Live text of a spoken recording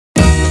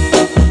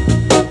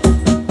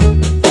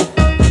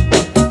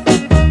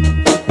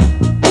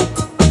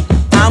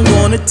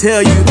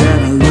tell you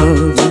that I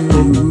love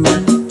you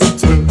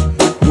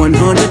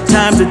 100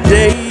 times a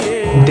day.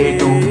 Day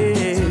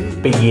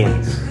 2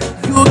 begins.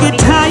 You'll get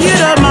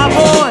tired of my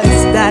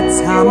voice, that's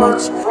how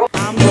much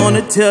I'm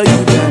gonna tell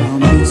you that I'll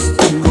miss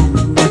you.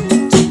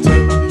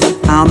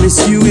 I'll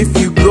miss you if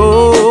you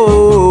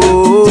go.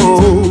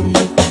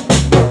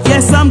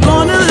 Yes, I'm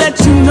gonna let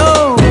you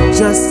know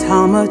just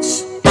how much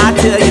I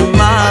tell your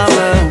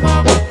mama,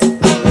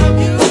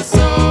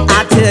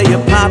 I tell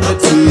your papa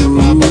too.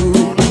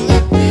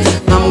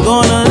 I'm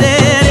gonna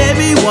let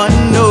everyone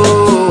know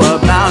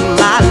about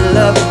my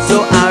love,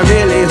 so I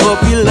really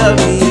hope you love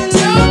me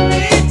too.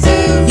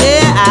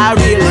 Yeah, I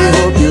really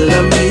hope you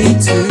love me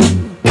too.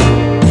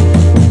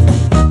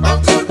 I'm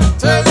gonna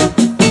tell you,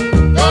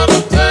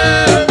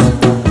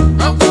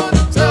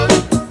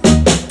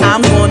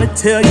 I'm gonna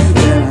tell you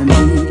that I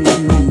need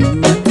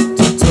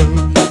you.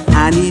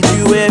 I need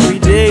you every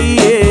day.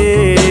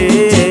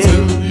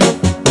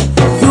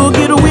 You'll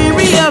get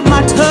weary of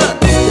my touch,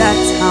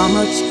 that's how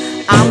much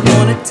I'm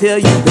gonna tell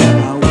you that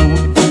I want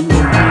you.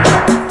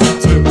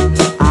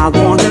 I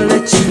wanna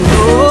let you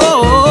know,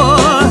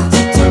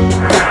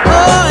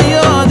 oh,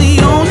 you're the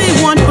only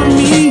one for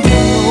me, no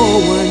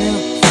one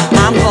else.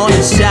 I'm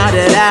gonna shout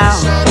it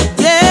out,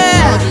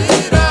 yeah,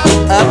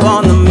 up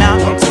on the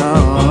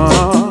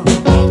mountaintop.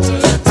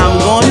 I'm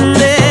gonna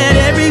let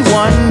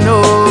everyone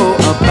know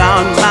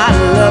about my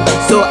love,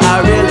 so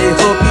I really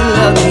hope you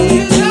love me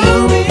too.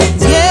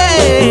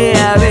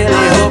 Yeah, I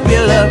really hope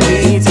you love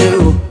me too.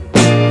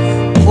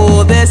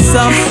 Oh, there's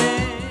something.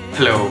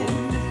 Hello.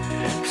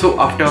 So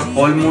after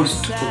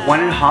almost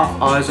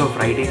 1.5 hours of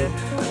riding,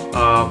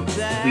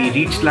 we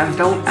reached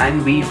Lansdowne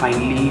and we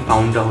finally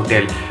found a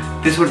hotel.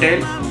 This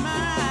hotel,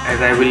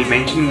 as I will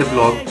mention in the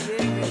vlog,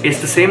 is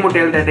the same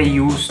hotel that I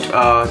used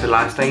the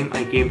last time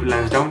I came to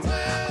Lansdowne.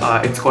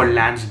 It's called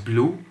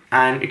Lansdowne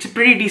and it's a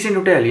pretty decent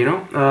hotel, you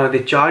know.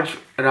 They charge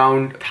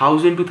around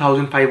 1,000 to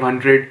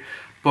 1,500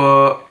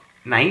 per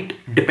night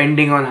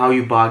depending on how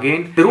you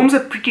bargain. The rooms are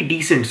pretty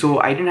decent,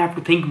 so I didn't have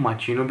to think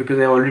much, you know, because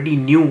I already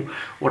knew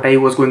what I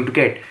was going to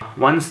get.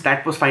 Once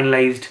that was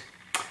finalized,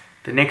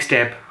 the next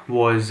step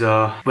was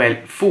well,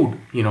 food,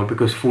 you know,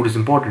 because food is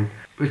important.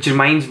 Which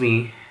reminds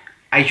me,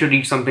 I should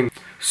eat something.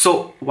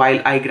 So while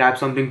I grab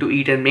something to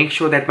eat and make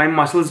sure that my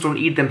muscles don't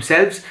eat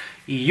themselves,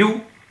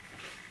 you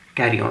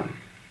carry on.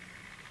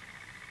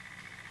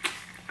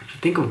 What do you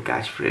think of a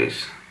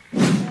catchphrase?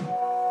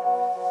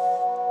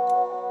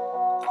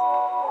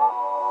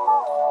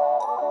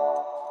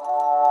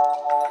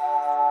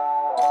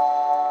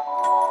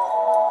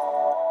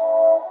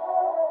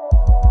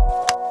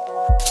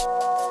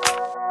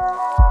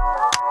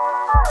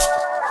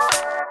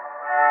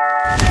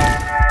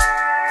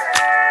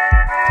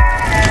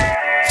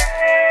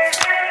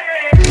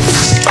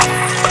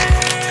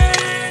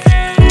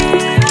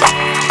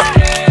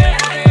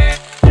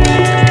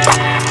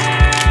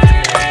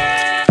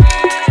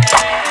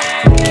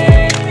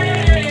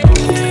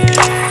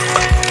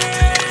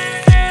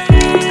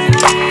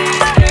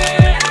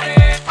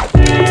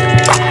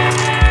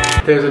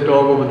 There's a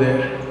dog over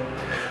there.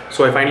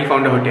 So I finally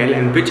found a hotel,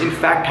 and which in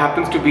fact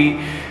happens to be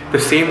the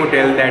same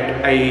hotel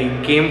that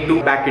I came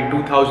to back in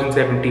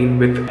 2017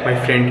 with my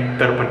friend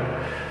Tarpan.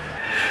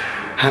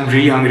 I'm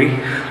really hungry.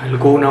 I'll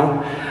go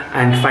now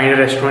and find a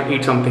restaurant,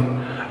 eat something.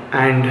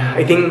 And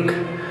I think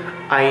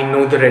I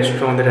know the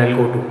restaurant that I'll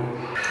go to.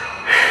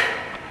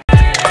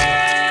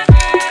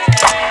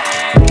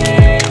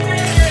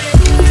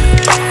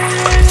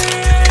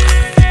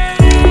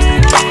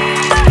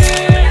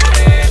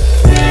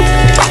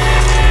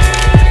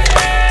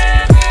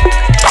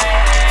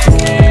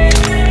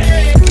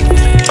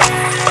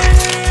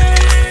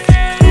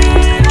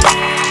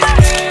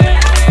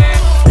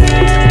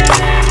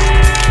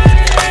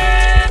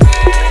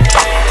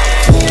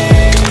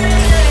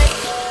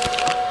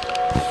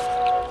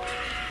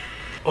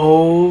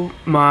 Oh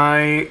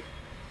my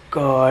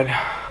god,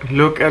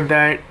 look at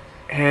that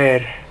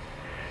hair.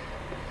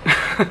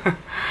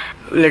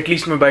 Well, at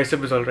least my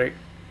bicep is alright.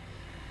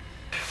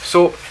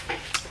 So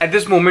at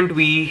this moment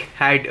we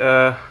had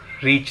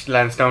reached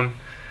Lansdowne,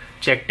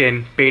 checked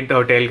in, paid the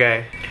hotel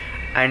guy,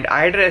 and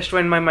I had a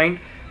restaurant in my mind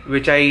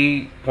which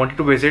I wanted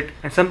to visit,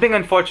 and something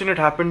unfortunate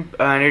happened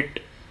and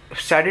it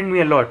saddened me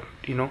a lot,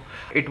 you know.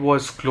 It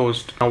was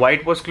closed. Now why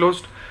it was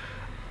closed?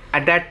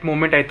 At that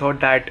moment I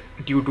thought that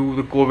due to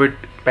the COVID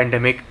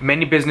pandemic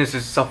many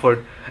businesses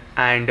suffered,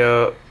 and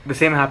the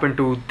same happened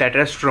to that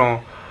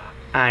restaurant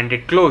and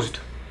it closed.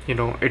 You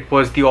know, it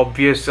was the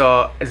obvious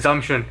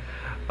assumption,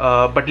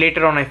 but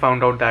later on I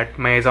found out that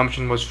my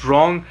assumption was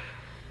wrong.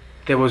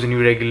 There was a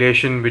new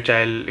regulation which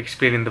I'll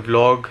explain in the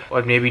vlog,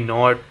 or maybe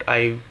not.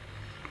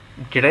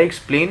 Did I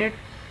explain it?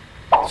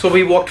 So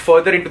we walked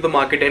further into the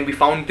market and we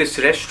found this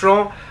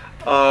restaurant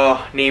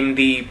named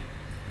the,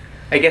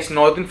 I guess,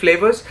 Northern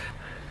Flavors.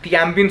 The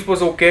ambience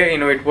was okay, you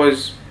know, it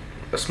was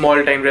a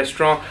small time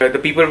restaurant. The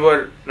people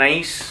were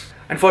nice.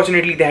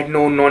 Unfortunately they had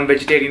no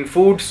non-vegetarian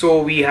food,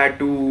 so we had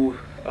to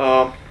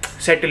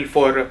settle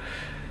for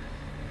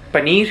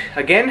paneer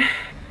again.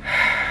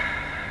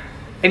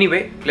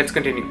 Anyway, let's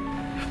continue.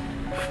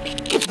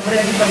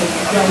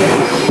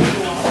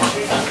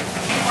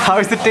 How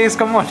is the taste?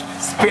 Come on,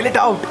 spill it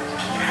out.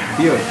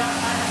 Here.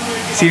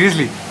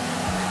 Seriously?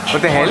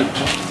 What the hell?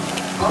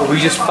 So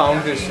we just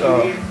found this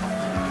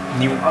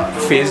new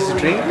fizz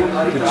drink,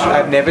 which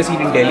I've never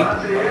seen in Delhi,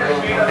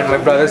 and my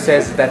brother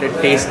says that it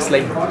tastes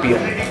like beer.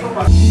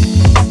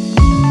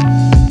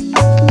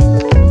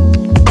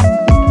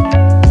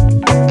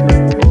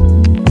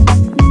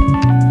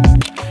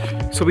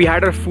 So we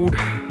had our food.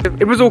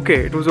 It was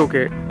okay. It was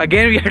okay.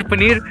 Again, we had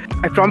paneer.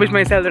 I promised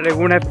myself that I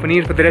won't have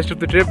paneer for the rest of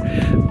the trip,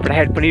 but I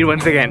had paneer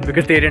once again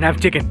because they didn't have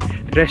chicken.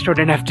 The restaurant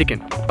didn't have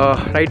chicken.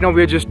 Right now,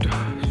 we are just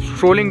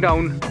strolling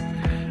down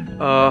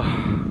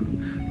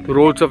the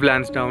roads of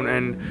Lansdowne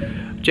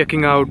and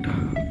checking out,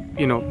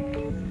 you know,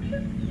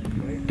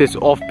 this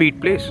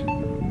offbeat place.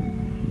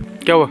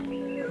 Kya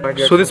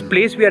hua? So this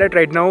place we are at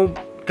right now,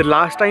 the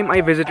last time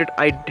I visited,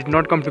 I did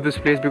not come to this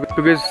place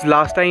because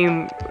last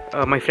time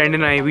my friend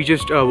and I, we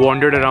just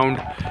wandered around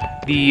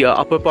the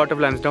upper part of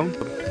Lansdowne,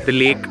 the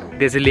lake.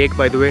 There's a lake,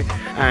 by the way,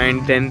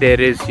 and then there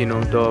is, you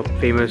know, the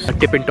famous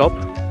tip and top,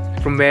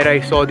 from where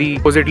I saw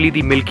supposedly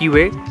the Milky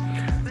Way.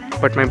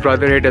 But my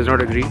brother here does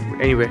not agree.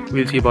 Anyway,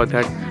 we'll see about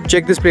that.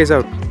 Check this place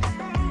out.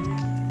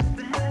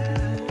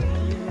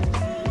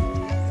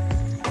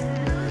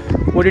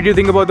 What did you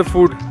think about the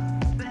food?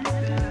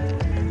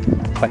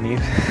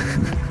 Paneer.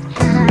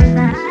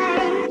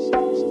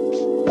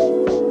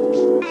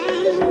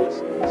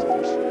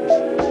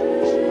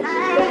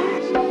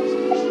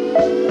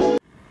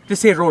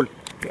 Just say roll.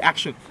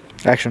 Action.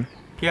 Action.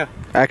 Yeah.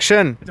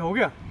 Action. हो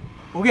गया?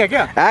 हो गया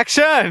क्या?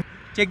 Action.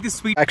 Check this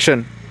sweet.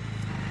 Action.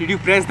 Did you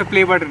press the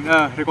play button?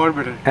 Record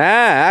button.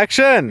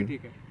 Action.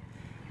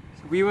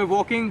 So we were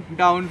walking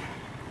down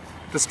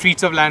the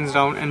streets of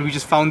Lansdowne and we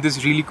just found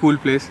this really cool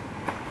place.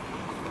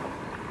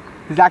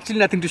 There's actually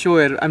nothing to show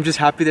here. I'm just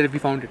happy that we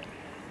found it.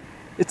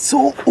 It's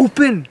so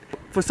open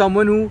for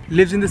someone who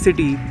lives in the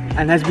city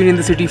and has been in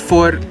the city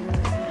for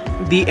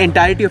the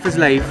entirety of his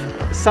life.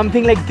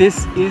 Something like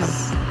this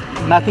is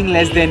nothing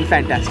less than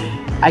fantastic.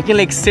 I can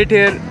like sit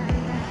here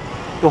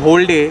the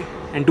whole day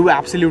and do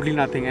absolutely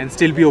nothing and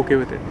still be okay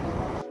with it.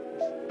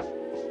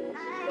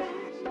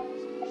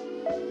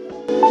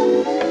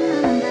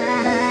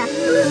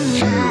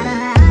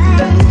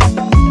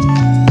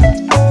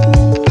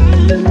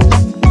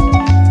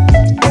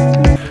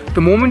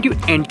 The moment you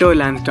enter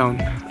Lansdowne,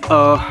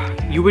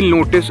 you will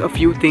notice a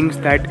few things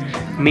that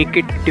make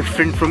it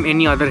different from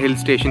any other hill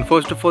station.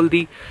 First of all,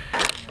 the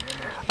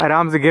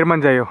आराम से गिर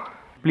मत जाइयो,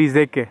 please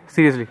देख के,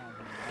 seriously.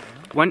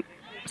 One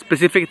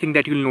specific thing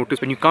that you'll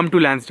notice when you come to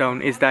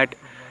Lansdowne is that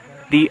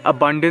the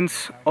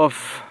abundance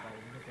of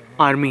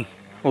army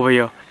over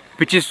here,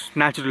 which is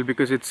natural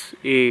because it's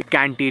a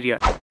cant area.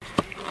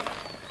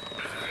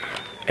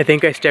 I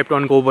think I stepped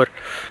on gobar.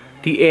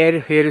 The air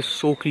here is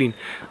so clean.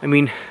 I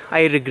mean,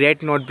 I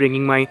regret not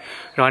bringing my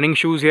running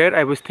shoes here.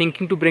 I was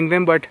thinking to bring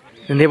them, but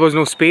then there was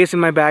no space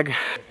in my bag.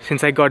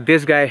 Since I got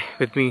this guy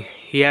with me,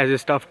 he has his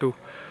stuff too.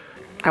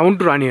 I want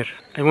to run here.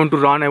 I want to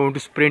run, I want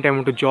to sprint, I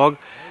want to jog,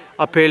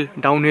 uphill,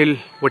 downhill,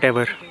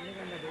 whatever.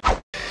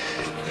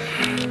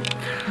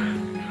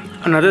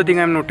 Another thing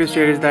I've noticed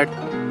here is that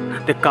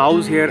the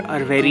cows here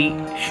are very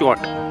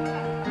short.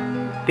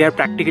 They are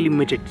practically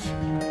midgets.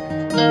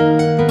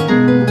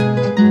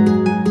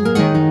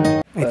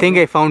 I think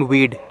I found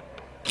weed.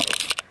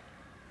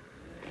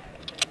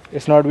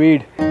 It's not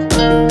weed.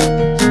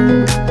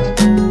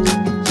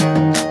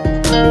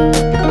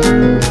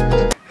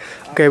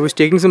 Okay, I was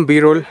taking some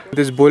B-roll.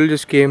 This bull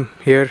just came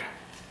here.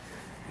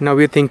 Now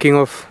we're thinking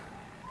of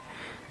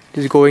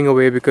just going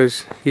away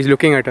because he's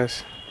looking at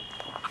us.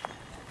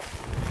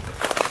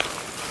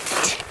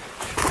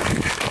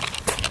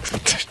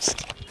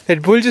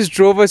 That bull just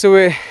drove us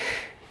away.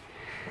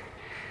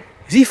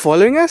 Is he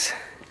following us?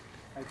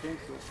 I think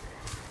so.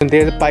 And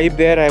there's a pipe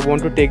there. I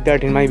want to take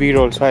that in my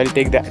B-roll, so I'll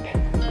take that.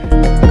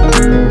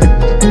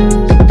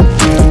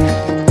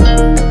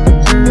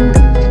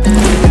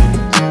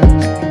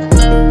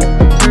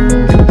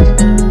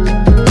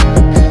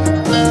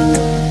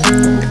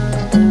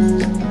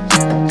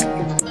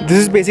 This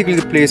is basically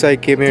the place I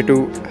came here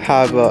to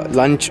have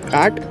lunch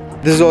at.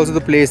 This is also the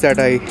place that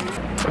I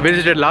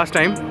visited last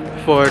time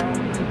for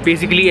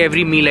basically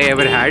every meal I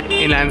ever had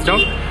in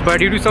Lansdowne. But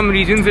due to some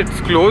reasons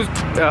it's closed.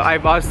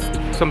 I've asked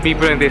some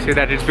people and they say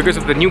that it's because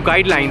of the new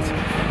guidelines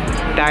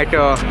that,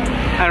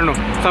 I don't know,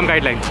 some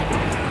guidelines.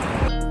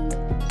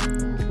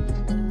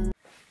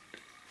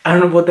 I don't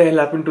know what the hell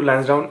happened to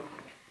Lansdowne.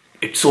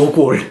 It's so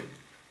cold.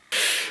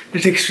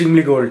 It's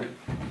extremely cold.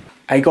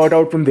 I got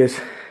out from this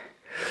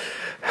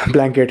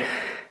blanket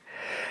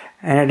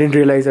and I didn't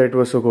realize that it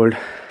was so cold.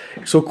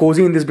 So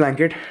cozy in this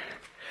blanket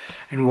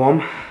and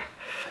warm.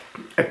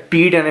 I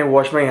peed and I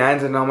washed my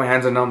hands and now my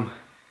hands are numb.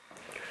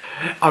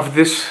 After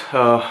this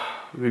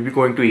we'll be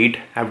going to eat,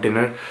 have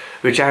dinner,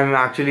 which I'm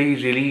actually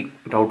really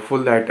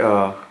doubtful that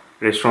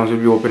restaurants will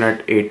be open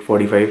at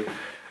 8:45.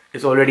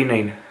 It's already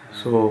 9,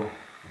 so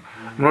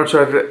I'm not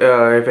sure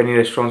if any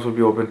restaurants will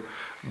be open,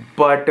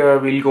 but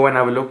we'll go and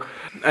have a look.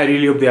 I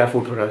really hope they have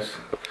food for us.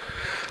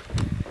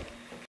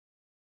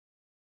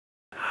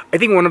 I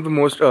think one of the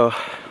most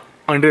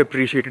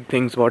underappreciated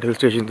things about hill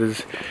stations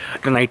is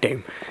the night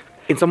time.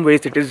 In some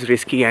ways it is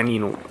risky and, you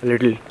know, a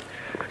little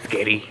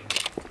scary,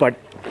 but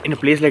in a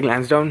place like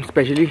Lansdowne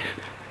especially,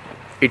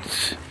 it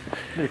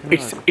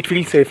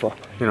feels safer,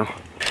 you know.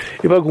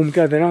 एक बार घूम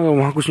के आते हैं ना, तो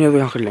वहाँ कुछ नहीं है तो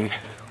यहाँ कर लेंगे.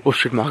 Oh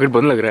shit, market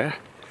बंद लग रहा है.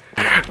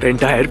 The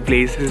entire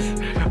place is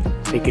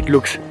like, it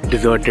looks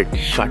deserted,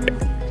 shut.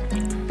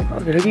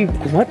 कि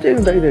घुमाते हैं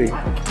इधर इधर ही.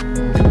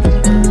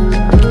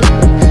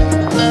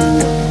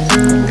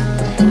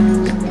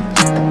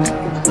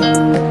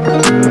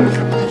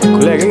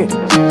 खुला है क्या?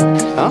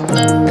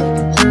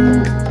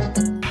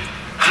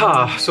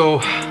 हाँ? So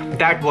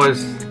that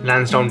was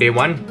Lansdowne day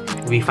 1.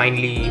 We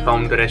finally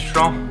found the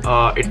restaurant.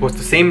 It was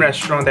the same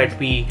restaurant that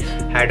we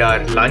had our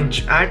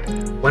lunch at.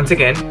 Once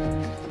again,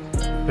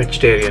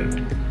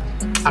 vegetarian.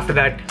 After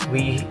that,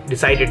 we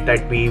decided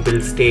that we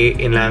will stay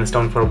in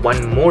Lansdowne for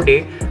one more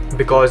day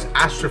because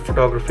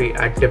astrophotography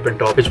at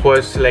Top, which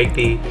was like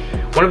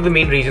one of the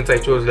main reasons I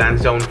chose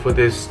Lansdowne for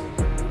this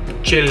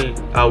chill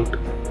out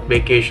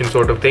vacation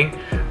sort of thing.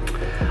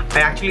 I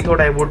actually thought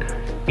I would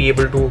be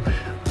able to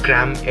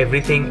cram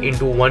everything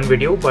into one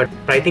video, but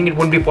I think it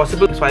won't be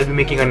possible, so I'll be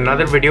making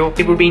another video.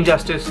 It would be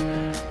injustice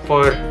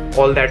for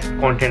all that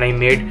content I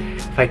made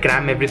if I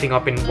cram everything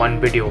up in one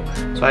video.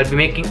 So I'll be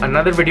making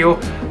another video.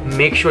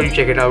 Make sure you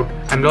check it out.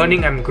 I'm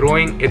learning, I'm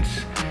growing.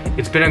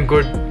 It's been a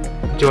good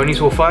journey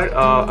so far,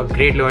 a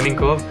great learning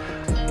curve.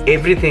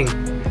 Everything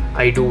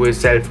I do is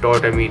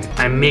self-taught. I mean,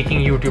 I'm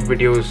making YouTube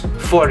videos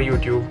for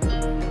YouTube,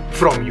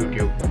 from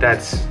YouTube.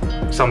 That's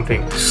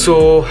something.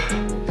 So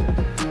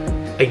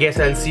I guess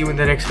I'll see you in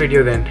the next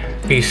video then.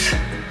 Peace.